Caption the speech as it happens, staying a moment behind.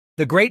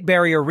The Great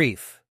Barrier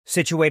Reef,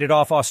 situated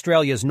off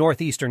Australia's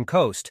northeastern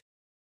coast,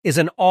 is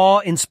an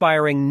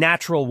awe-inspiring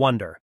natural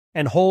wonder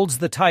and holds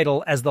the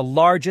title as the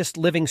largest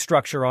living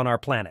structure on our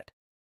planet.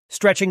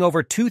 Stretching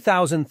over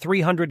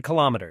 2,300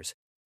 kilometers,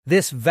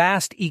 this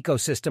vast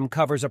ecosystem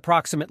covers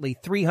approximately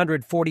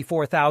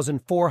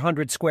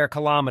 344,400 square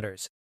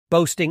kilometers,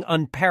 boasting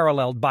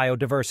unparalleled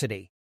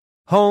biodiversity.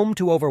 Home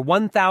to over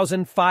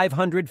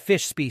 1,500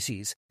 fish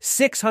species,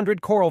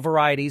 600 coral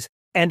varieties,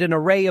 and an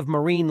array of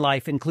marine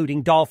life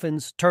including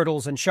dolphins,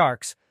 turtles, and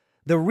sharks,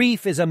 the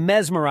reef is a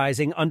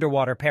mesmerizing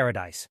underwater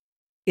paradise.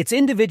 Its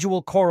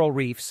individual coral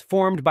reefs,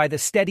 formed by the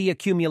steady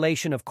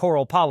accumulation of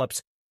coral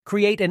polyps,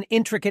 create an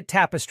intricate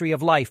tapestry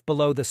of life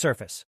below the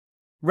surface.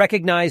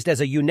 Recognized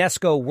as a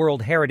UNESCO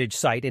World Heritage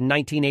Site in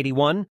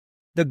 1981,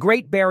 the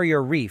Great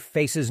Barrier Reef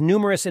faces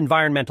numerous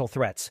environmental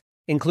threats,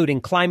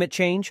 including climate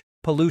change,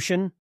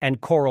 pollution, and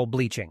coral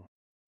bleaching.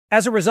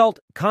 As a result,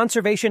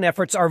 conservation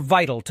efforts are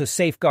vital to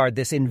safeguard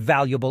this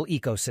invaluable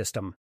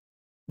ecosystem.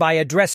 By addressing